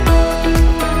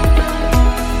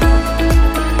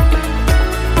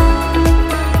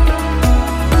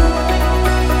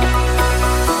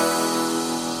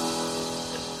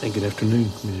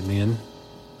afternoon, committed men.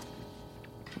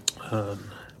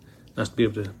 Nice to be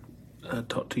able to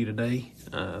talk to you today.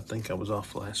 I think I was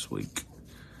off last week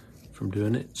from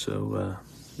doing it, so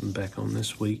I'm back on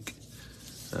this week.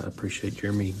 I appreciate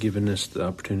Jeremy giving us the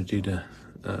opportunity to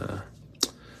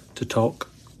talk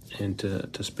and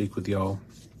to speak with y'all.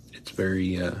 It's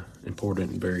very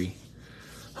important and very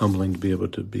humbling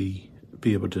to be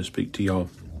able to speak to y'all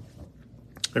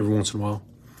every once in a while.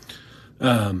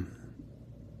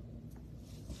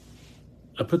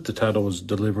 I put the title as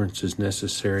Deliverance is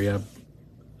Necessary. I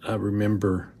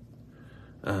remember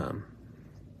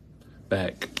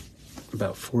back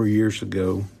about 4 years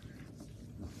ago,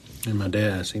 and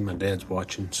I see my dad's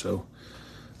watching, so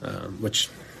which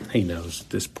he knows at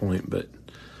this point, but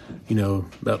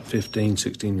about 15,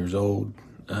 16 years old,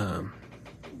 I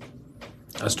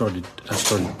started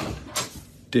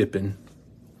dipping,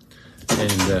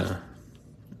 and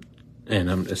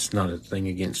it's not a thing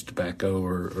against tobacco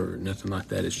or nothing like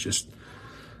that. It's just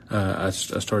I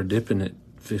started dipping at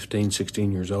 15,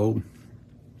 16 years old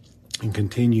and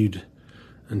continued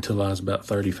until I was about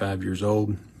 35 years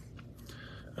old.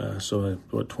 So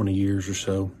 20 years or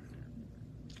so.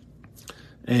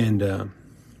 And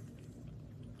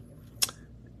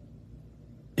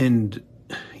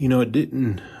it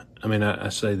didn't, I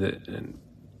say that, and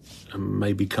I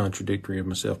may be contradictory of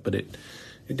myself, but it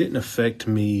didn't affect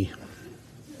me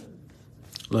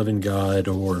loving God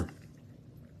or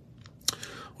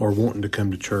wanting to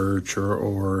come to church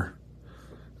or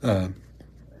wanting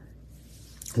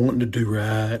to do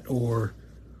right, or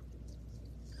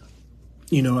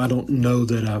I don't know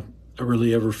that I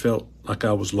really ever felt like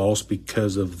I was lost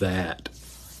because of that.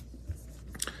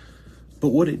 But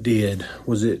what it did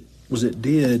was it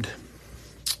did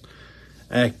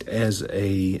act as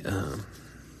a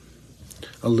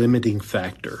limiting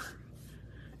factor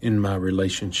in my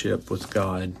relationship with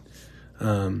God.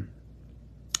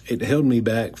 It held me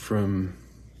back from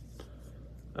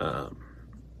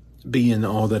being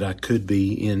all that I could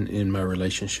be in my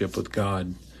relationship with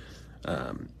God.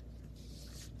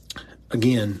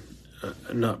 Again,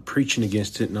 not preaching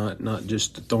against it, not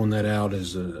just throwing that out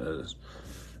as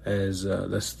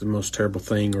that's the most terrible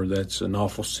thing, or that's an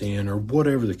awful sin, or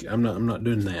whatever. I'm not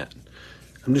doing that.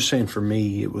 I'm just saying, for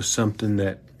me, it was something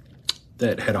that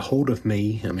had a hold of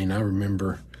me. I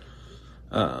remember,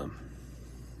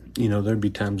 there'd be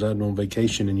times I'd be on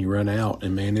vacation and you run out,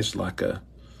 and man, it's like a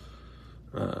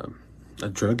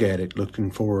drug addict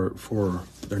looking for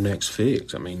their next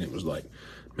fix. It was like,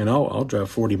 man, I'll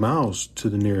drive 40 miles to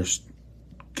the nearest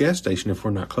gas station if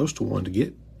we're not close to one to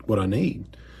get what I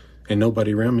need. And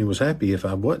nobody around me was happy if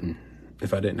I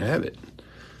didn't have it.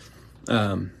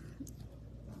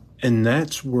 And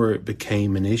that's where it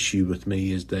became an issue with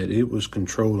me, is that it was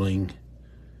controlling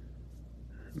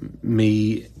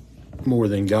me more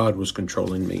than God was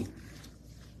controlling me.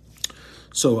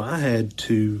 So I had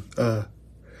to,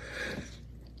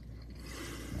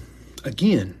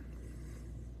 again,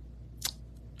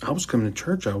 I was coming to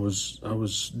church. I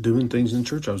was doing things in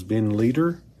church. I was being a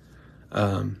leader.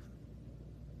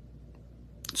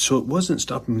 So it wasn't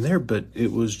stopping me there, but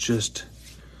it was just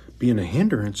being a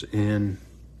hindrance in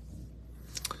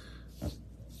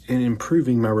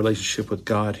improving my relationship with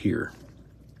God here.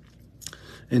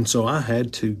 And so I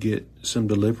had to get some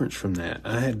deliverance from that.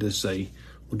 I had to say,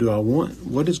 well,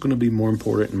 what is going to be more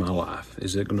important in my life?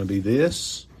 Is it going to be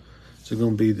this? Is it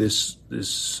going to be this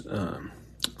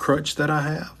crutch that I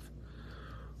have?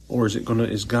 Or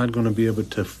is God going to be able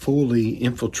to fully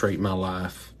infiltrate my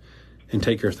life and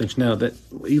take care of things? Now, that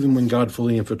even when God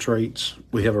fully infiltrates,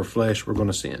 we have our flesh, we're going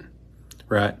to sin,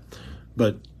 right?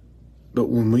 But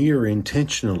when we are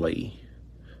intentionally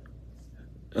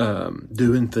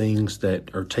doing things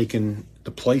that are taking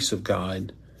the place of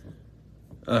God,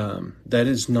 that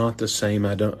is not the same.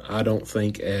 I don't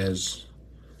think as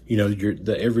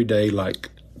the everyday, like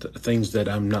the things that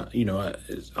I'm not.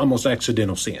 It's almost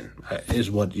accidental sin is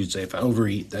what you'd say. If I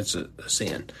overeat, that's a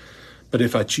sin. But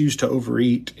if I choose to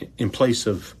overeat in place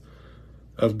of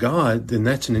God, then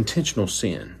that's an intentional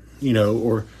sin.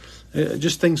 Or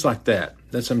just things like that.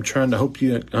 I'm trying to hope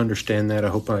you understand that. I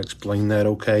hope I explain that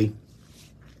okay.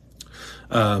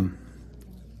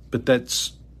 But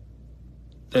that's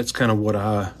kind of what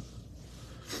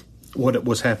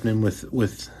was happening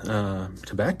with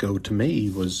tobacco to me.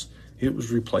 It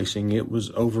was replacing, it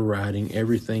was overriding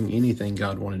anything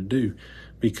God wanted to do.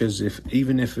 Because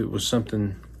even if it was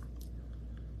something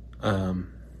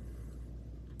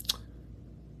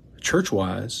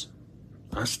church-wise,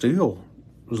 I still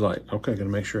was like, okay, got to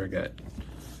make sure I got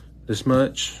this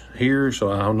much here, so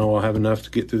I know I'll have enough to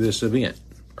get through this event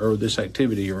or this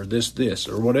activity or this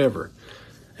or whatever.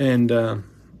 And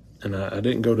I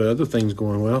didn't go to other things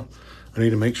going, well, I need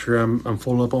to make sure I'm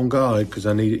full up on God, because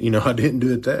I need, I didn't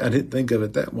do it I didn't think of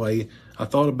it that way. I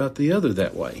thought about the other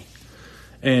that way.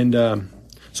 And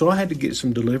so I had to get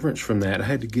some deliverance from that. I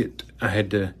had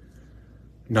to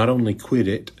not only quit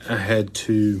it, I had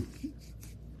to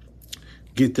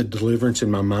get the deliverance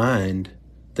in my mind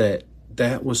that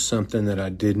was something that I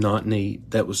did not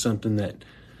need. That was something that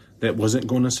wasn't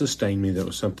going to sustain me. That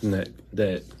was something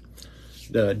that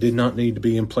did not need to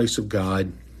be in place of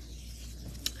God.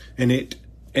 And it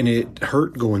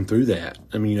hurt going through that.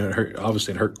 I mean, it hurt.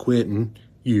 Obviously, it hurt quitting.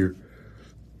 You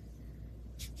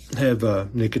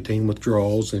have nicotine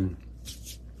withdrawals and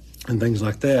things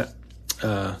like that,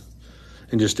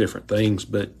 and just different things.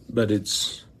 But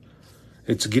it's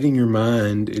getting your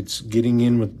mind. It's getting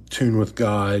in with tune with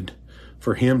God,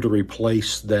 for Him to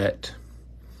replace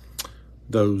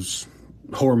those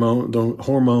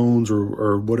hormones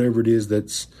or whatever it is,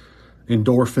 that's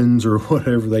endorphins or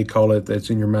whatever they call it, that's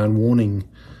in your mind wanting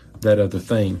that other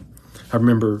thing. I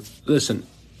remember, listen,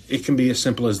 it can be as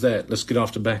simple as that. Let's get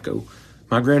off tobacco.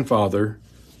 My grandfather,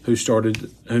 who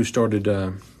started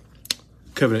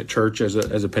Covenant Church as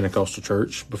a Pentecostal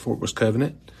church before it was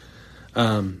Covenant,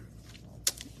 let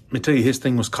me tell you, his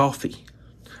thing was coffee.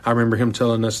 I remember him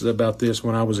telling us about this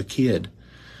when I was a kid,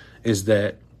 is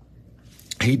that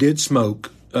he did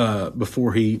smoke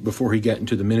before he got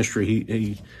into the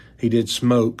ministry. He did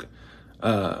smoke,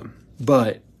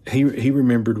 but he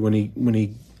remembered when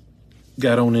he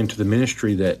got on into the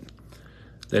ministry that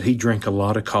he drank a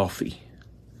lot of coffee,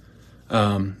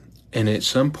 and at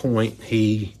some point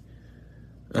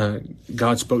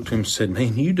God spoke to him and said,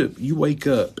 "Man, you wake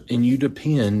up and you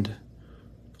depend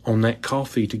on that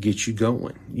coffee to get you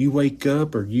going. You wake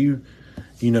up, or you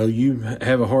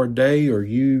have a hard day, or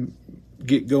you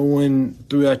get going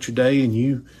throughout your day, and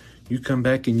you come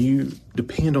back and you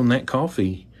depend on that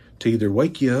coffee to either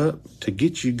wake you up, to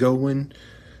get you going,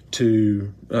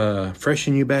 to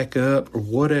freshen you back up, or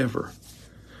whatever.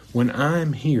 When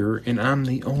I'm here and I'm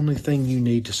the only thing you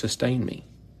need to sustain me."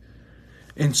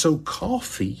 And so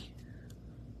coffee,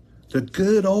 the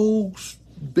good old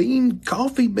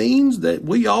coffee beans that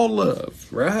we all love,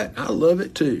 right? I love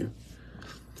it too.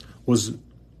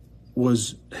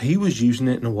 He was using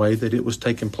it in a way that it was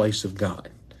taking place of God.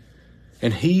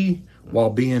 And he,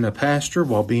 while being a pastor,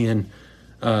 while being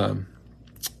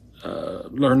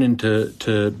learning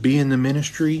to be in the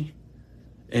ministry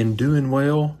and doing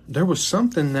well, there was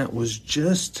something that was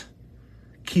just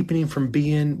keeping him from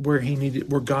being where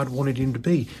God wanted him to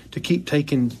be, to keep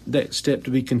taking that step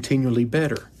to be continually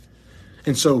better.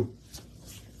 And so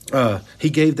he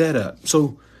gave that up.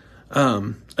 So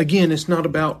again, it's not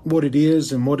about what it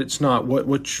is and what it's not.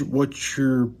 What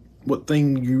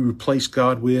thing you replace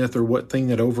God with, or what thing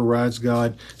that overrides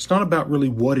God. It's not about really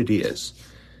what it is.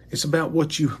 It's about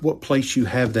what place you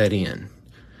have that in.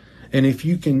 And if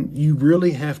you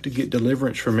really have to get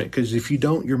deliverance from it, because if you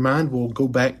don't, your mind will go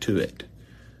back to it.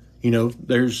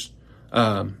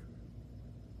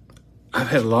 I've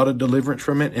had a lot of deliverance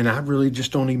from it, and I really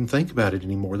just don't even think about it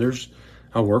anymore.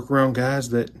 I work around guys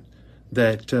that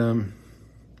dip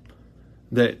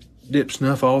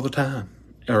snuff all the time,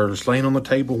 or it's laying on the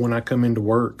table when I come into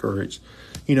work, or it's,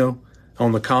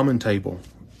 on the common table.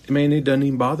 Man, it doesn't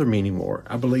even bother me anymore.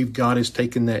 I believe God has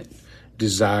taken that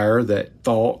desire, that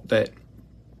thought, that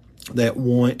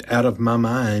want out of my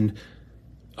mind,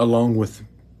 along with,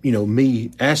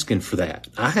 me asking for that.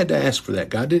 I had to ask for that.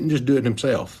 God didn't just do it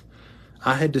himself.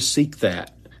 I had to seek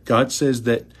that. God says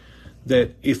that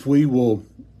if we will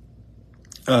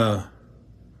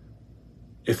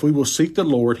seek the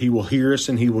Lord, He will hear us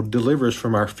and He will deliver us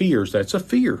from our fears. That's a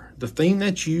fear. The thing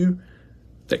that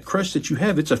crush that you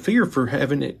have, it's a fear for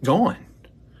having it gone.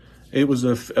 It was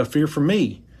a fear for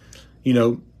me.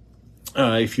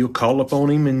 If you'll call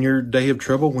upon Him in your day of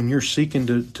trouble, when you're seeking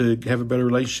to have a better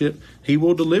relationship, He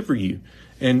will deliver you.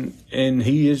 And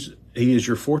He is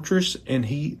your fortress, and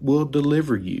He will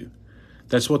deliver you.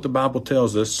 That's what the Bible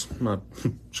tells us. My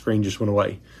screen just went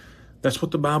away. That's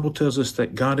what the Bible tells us,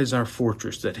 that God is our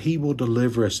fortress, that He will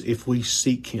deliver us if we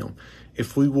seek Him,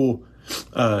 if we will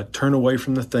turn away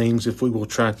from the things, if we will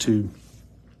try to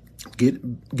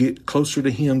get closer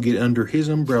to Him, get under His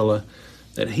umbrella,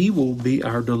 that He will be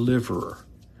our deliverer.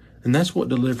 And that's what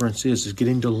deliverance is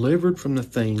getting delivered from the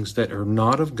things that are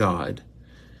not of God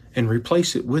and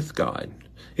replace it with God.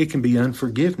 It can be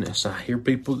unforgiveness. I hear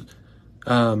people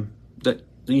that,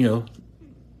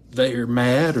 they're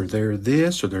mad, or they're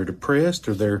this, or they're depressed,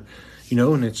 or they're,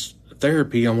 and it's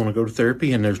therapy. I want to go to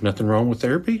therapy, and there's nothing wrong with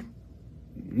therapy.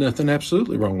 Nothing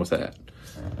absolutely wrong with that.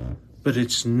 But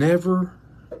it's never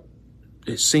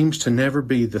it seems to never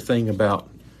be the thing about,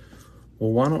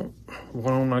 well, why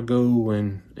don't I go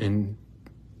and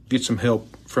get some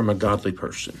help from a godly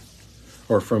person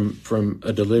or from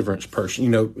a deliverance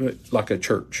person, like a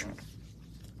church.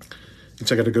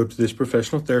 It's I got to go to this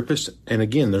professional therapist. And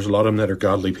again, there's a lot of them that are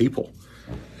godly people.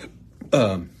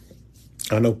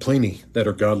 I know plenty that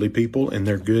are godly people, and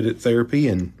they're good at therapy,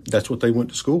 and that's what they went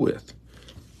to school with.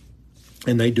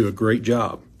 And they do a great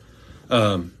job.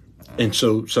 And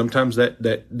so sometimes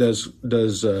that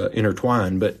does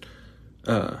intertwine, but,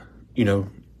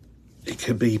 it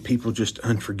could be people just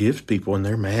unforgive people and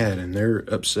they're mad and they're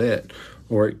upset,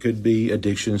 or it could be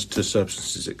addictions to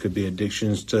substances. It could be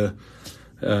addictions to,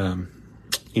 to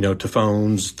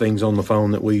phones, things on the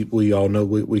phone that we all know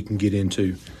we can get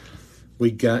into.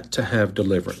 We got to have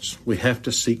deliverance. We have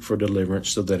to seek for deliverance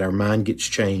so that our mind gets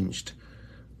changed.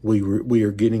 We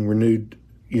are getting renewed,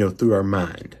 through our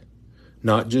mind.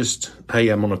 Not just, hey,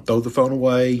 I'm going to throw the phone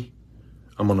away.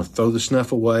 I'm going to throw the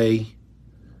snuff away.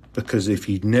 Because if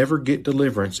you never get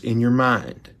deliverance in your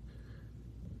mind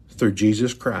through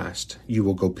Jesus Christ, you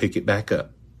will go pick it back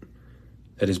up.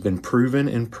 That has been proven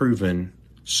and proven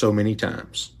so many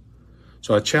times.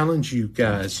 So I challenge you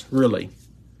guys, really,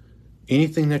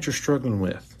 anything that you're struggling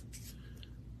with,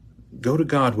 go to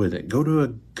God with it. Go to a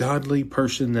godly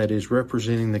person that is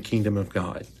representing the kingdom of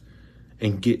God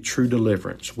and get true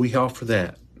deliverance. We offer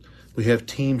that. We have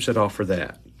teams that offer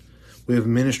that. We have a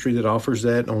ministry that offers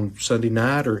that on Sunday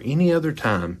night or any other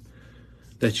time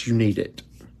that you need it.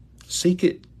 Seek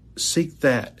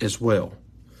that as well.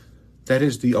 That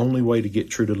is the only way to get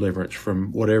true deliverance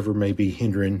from whatever may be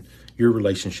hindering your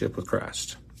relationship with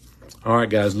Christ. All right,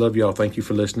 guys, love y'all. Thank you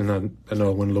for listening. I know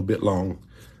I went a little bit long,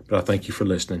 but I thank you for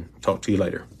listening. Talk to you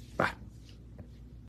later.